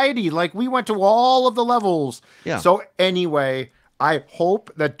variety. Like we went to all of the levels. Yeah. So anyway, I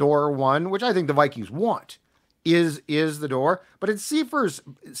hope that door 1, which I think the Vikings want, is the door. But it's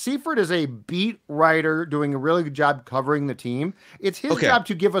Seifert is a beat writer doing a really good job covering the team. It's his job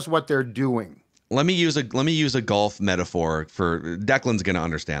to give us what they're doing. Let me use a golf metaphor for Declan's going to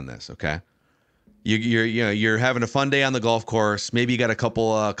understand this. Okay. You're having a fun day on the golf course. Maybe you got a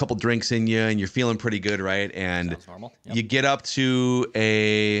couple drinks in you, and you're feeling pretty good, right? And yep. you get up to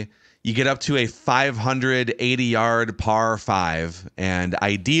a 580-yard par 5, and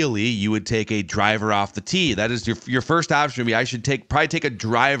ideally you would take a driver off the tee. That is your first option. Would be I should probably take a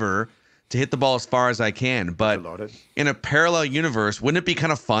driver to hit the ball as far as I can. But in a parallel universe, wouldn't it be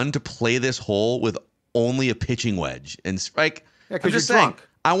kind of fun to play this hole with only a pitching wedge and strike? Yeah, because you're drunk.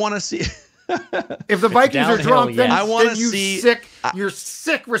 I want to see. If the Vikings are drunk, then I want to see your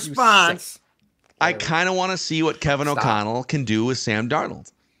sick response. I kind of want to see what Kevin O'Connell can do with Sam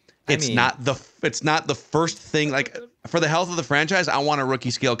Darnold. It's not the first thing. Like for the health of the franchise, I want a rookie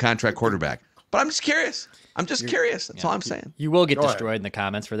scale contract quarterback. But I'm just curious. Curious. That's all I'm saying. You will get destroyed in the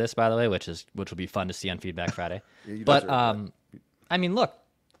comments for this, by the way, which will be fun to see on Feedback Friday. But I mean, look,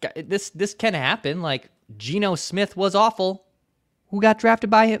 this can happen. Like Geno Smith was awful. Who got drafted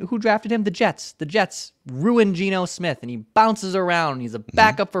by him? Who drafted him? The Jets. The Jets ruined Geno Smith, and he bounces around. He's a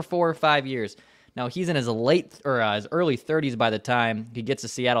backup for 4 or 5 years. Now, he's in his early 30s by the time he gets to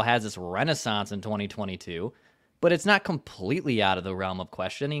Seattle, has this renaissance in 2022, but it's not completely out of the realm of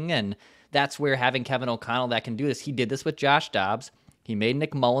questioning, and that's where having Kevin O'Connell that can do this. He did this with Josh Dobbs. He made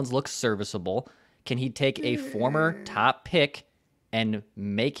Nick Mullins look serviceable. Can he take a former top pick and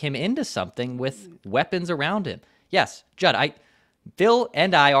make him into something with weapons around him? Yes, Judd, Phil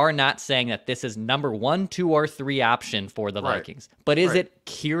and I are not saying that this is number 1, 2, or 3 option for the Vikings. But is it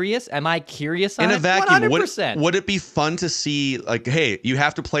curious? Am I curious on in it? a vacuum? 100%. Would it be fun to see, like, hey, you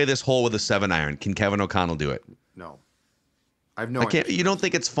have to play this hole with a 7-iron. Can Kevin O'Connell do it? No. I have no interest. You don't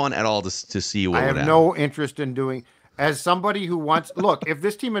think it's fun at all to see what I would have happen? no interest in doing. As somebody who wants, look, if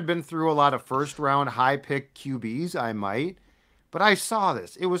this team had been through a lot of first round high pick QBs, I might. But I saw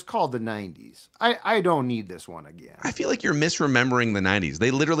this. It was called the 90s. I don't need this one again. I feel like you're misremembering the 90s. They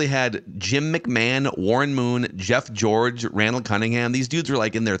literally had Jim McMahon, Warren Moon, Jeff George, Randall Cunningham. These dudes were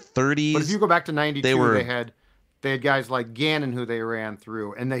like in their 30s. But if you go back to 92, they had guys like Gannon who they ran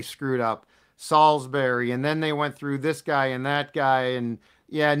through, and they screwed up Salisbury, and then they went through this guy and that guy, and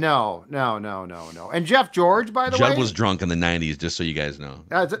yeah, no. And Jeff George, by the way, Judd was drunk in the 90s, just so you guys know.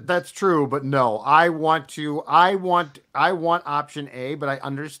 That's true, but no, I want option A, but I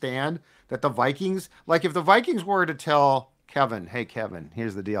understand that the Vikings, like if the Vikings were to tell Kevin, hey Kevin,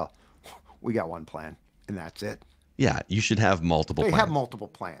 here's the deal, we got one plan, and that's it. Yeah, you should have multiple plans. They have multiple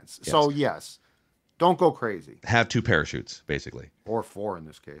plans. Yes. So yes, don't go crazy. Have 2 parachutes, basically. Or 4 in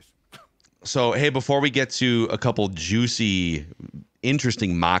this case. So, hey, before we get to a couple juicy,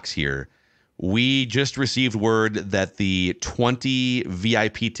 interesting mocks here, we just received word that the 20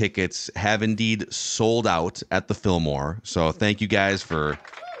 VIP tickets have indeed sold out at the Fillmore. So thank you guys for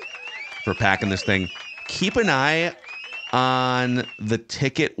packing this thing. Keep an eye on the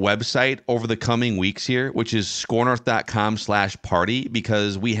ticket website over the coming weeks here, which is scorenorth.com/party,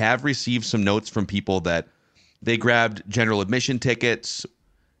 because we have received some notes from people that they grabbed general admission tickets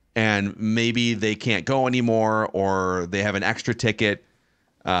and maybe they can't go anymore, or they have an extra ticket.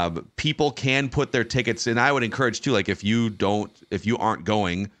 People can put their tickets in. I would encourage too, like if you aren't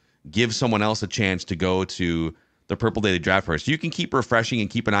going, give someone else a chance to go to the Purple Daily Draft Party. So you can keep refreshing and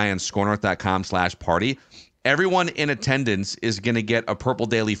keep an eye on scorenorth.com/party. Everyone in attendance is going to get a Purple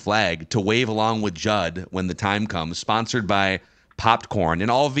Daily flag to wave along with Judd when the time comes, sponsored by Popped Corn. And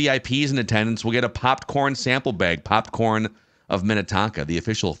all VIPs in attendance will get a Popped Corn sample bag. Popped Corn of Minnetonka, the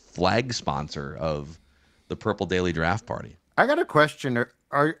official flag sponsor of the Purple Daily Draft Party. I got a question.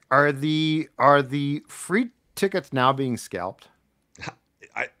 Are the free tickets now being scalped?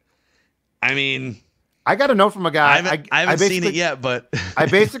 I mean, I got a note from a guy. I haven't seen it yet, but I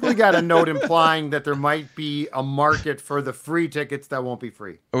basically got a note implying that there might be a market for the free tickets that won't be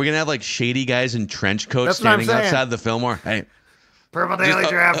free. Are we gonna have like shady guys in trench coats standing outside the Fillmore? Hey, Purple Daily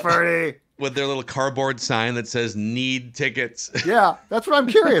Draft Party. With their little cardboard sign that says "Need tickets." Yeah, that's what I'm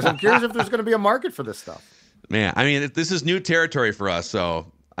curious. I'm curious if there's going to be a market for this stuff. Man, I mean, this is new territory for us,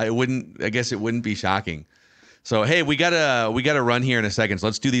 so I guess it wouldn't be shocking. So hey, we gotta run here in a second. So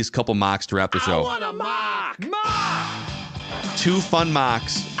let's do these couple mocks to wrap the show. I want a mock. 2 fun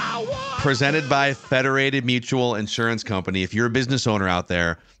mocks presented by Federated Mutual Insurance Company. If you're a business owner out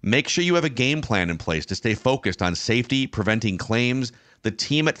there, make sure you have a game plan in place to stay focused on safety, preventing claims. The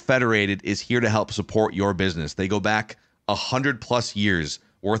team at Federated is here to help support your business. They go back 100+ years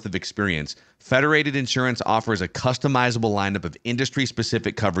worth of experience. Federated Insurance offers a customizable lineup of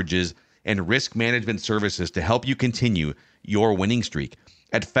industry-specific coverages and risk management services to help you continue your winning streak.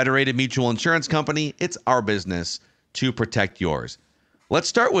 At Federated Mutual Insurance Company, it's our business to protect yours. Let's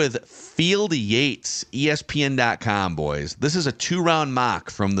start with Field Yates, ESPN.com, boys. This is a 2-round mock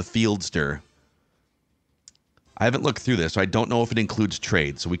from the Fieldster. I haven't looked through this, so I don't know if it includes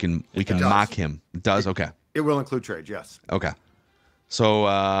trades. So we can mock him. It does? Okay. It will include trades, yes. Okay.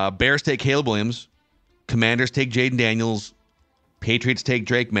 So Bears take Caleb Williams. Commanders take Jaden Daniels. Patriots take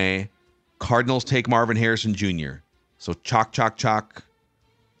Drake May. Cardinals take Marvin Harrison Jr. So chalk.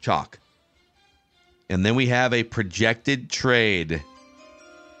 And then we have a projected trade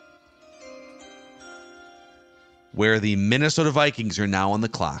where the Minnesota Vikings are now on the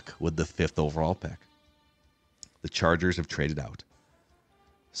clock with the 5th overall pick. The Chargers have traded out.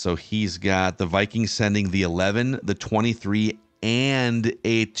 So he's got the Vikings sending the 11, the 23, and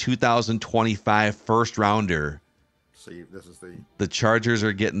a 2025 first rounder. See, this is the Chargers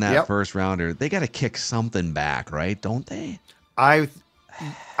are getting that first rounder. They got to kick something back, right? Don't they? I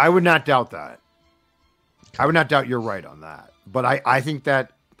would not doubt that. I would not doubt you're right on that. But I think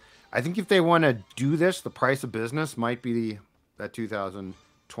if they want to do this, the price of business might be that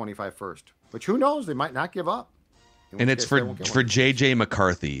 2025 first. Which who knows? They might not give up. And it's for J.J.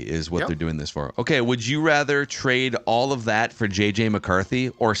 McCarthy is what they're doing this for. Okay, would you rather trade all of that for J.J. McCarthy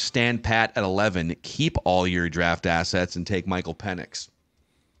or stand pat at 11, keep all your draft assets, and take Michael Penix?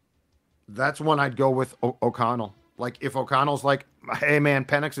 That's one I'd go with O'Connell. Like if O'Connell's like, hey man,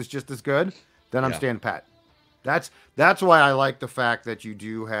 Penix is just as good, then I'm staying pat. That's why I like the fact that you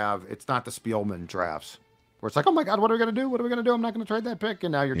do have, it's not the Spielman drafts where it's like, oh my God, what are we going to do? What are we going to do? I'm not going to trade that pick.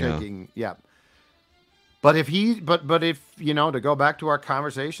 And now you're taking, But if to go back to our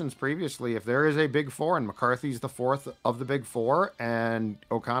conversations previously, if there is a big four and McCarthy's the fourth of the big four and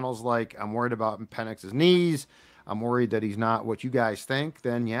O'Connell's like, I'm worried about Penix's knees, I'm worried that he's not what you guys think,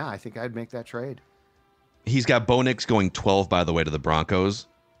 then yeah, I think I'd make that trade. He's got Bo Nix going 12, by the way, to the Broncos,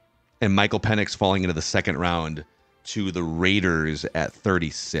 and Michael Penix falling into the second round to the Raiders at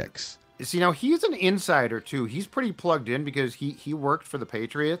 36. See, now he's an insider too. He's pretty plugged in because he worked for the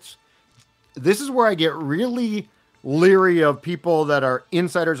Patriots. This is where I get really leery of people that are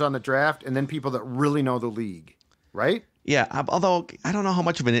insiders on the draft and then people that really know the league, right? Yeah, although I don't know how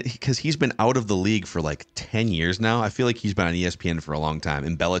much of it, because he's been out of the league for like 10 years now. I feel like he's been on ESPN for a long time.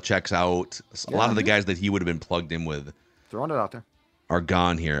 And Belichick's out. A lot of the guys that he would have been plugged in with throwing it out there are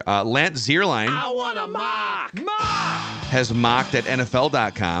gone here. Lance Zierlein has mocked at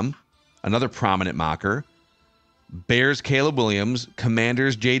NFL.com, another prominent mocker. Bears Caleb Williams,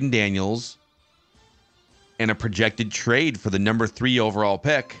 Commanders Jaden Daniels, and a projected trade for the number 3 overall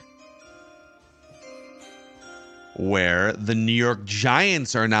pick, where the New York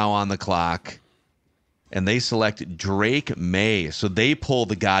Giants are now on the clock, and they select Drake May. So they pull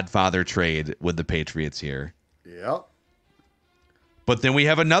the Godfather trade with the Patriots here. Yep. But then we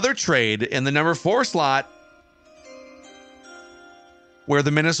have another trade in the number 4 slot, where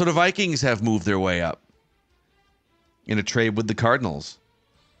the Minnesota Vikings have moved their way up in a trade with the Cardinals.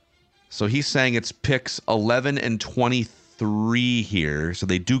 So he's saying it's picks 11 and 23 here. So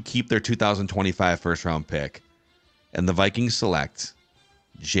they do keep their 2025 first round pick. And the Vikings select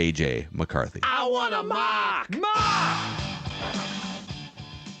J.J. McCarthy. I want a mock.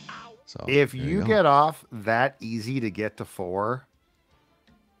 So if you get off that easy to get to 4,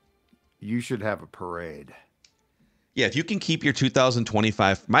 you should have a parade. Yeah, if you can keep your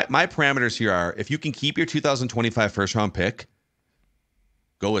 2025, my parameters here are, if you can keep your 2025 first round pick,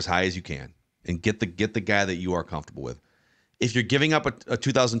 go as high as you can and get the guy that you are comfortable with. If you're giving up a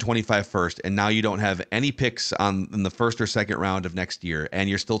 2025 first and now you don't have any picks in the first or second round of next year and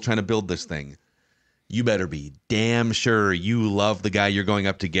you're still trying to build this thing, you better be damn sure you love the guy you're going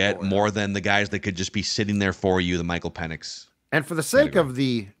up to get more than the guys that could just be sitting there for you, the Michael Penix. And for the sake of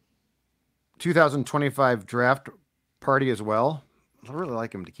the 2025 draft party as well, I really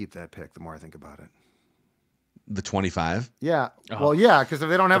like him to keep that pick the more I think about it. The 25? Yeah. Oh. Well, yeah, because if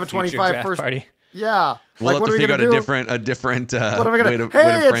they don't have a 25 first party. Yeah. We'll have to figure out a different what are we gonna,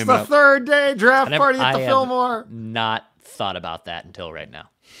 hey, it's the third day draft party at the Fillmore. Not thought about that until right now.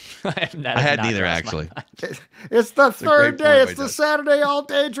 I had neither, actually. It's the third day. It's the Saturday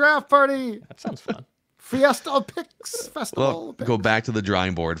all-day draft party. That sounds fun. Fiesta Picks Festival. Well, go back to the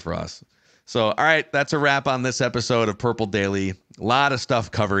drawing board for us. So, all right, that's a wrap on this episode of Purple Daily. A lot of stuff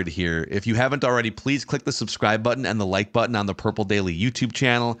covered here. If you haven't already, please click the subscribe button and the like button on the Purple Daily YouTube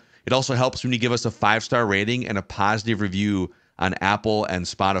channel. It also helps when you give us a 5-star rating and a positive review on Apple and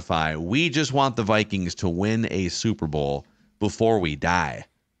Spotify. We just want the Vikings to win a Super Bowl before we die.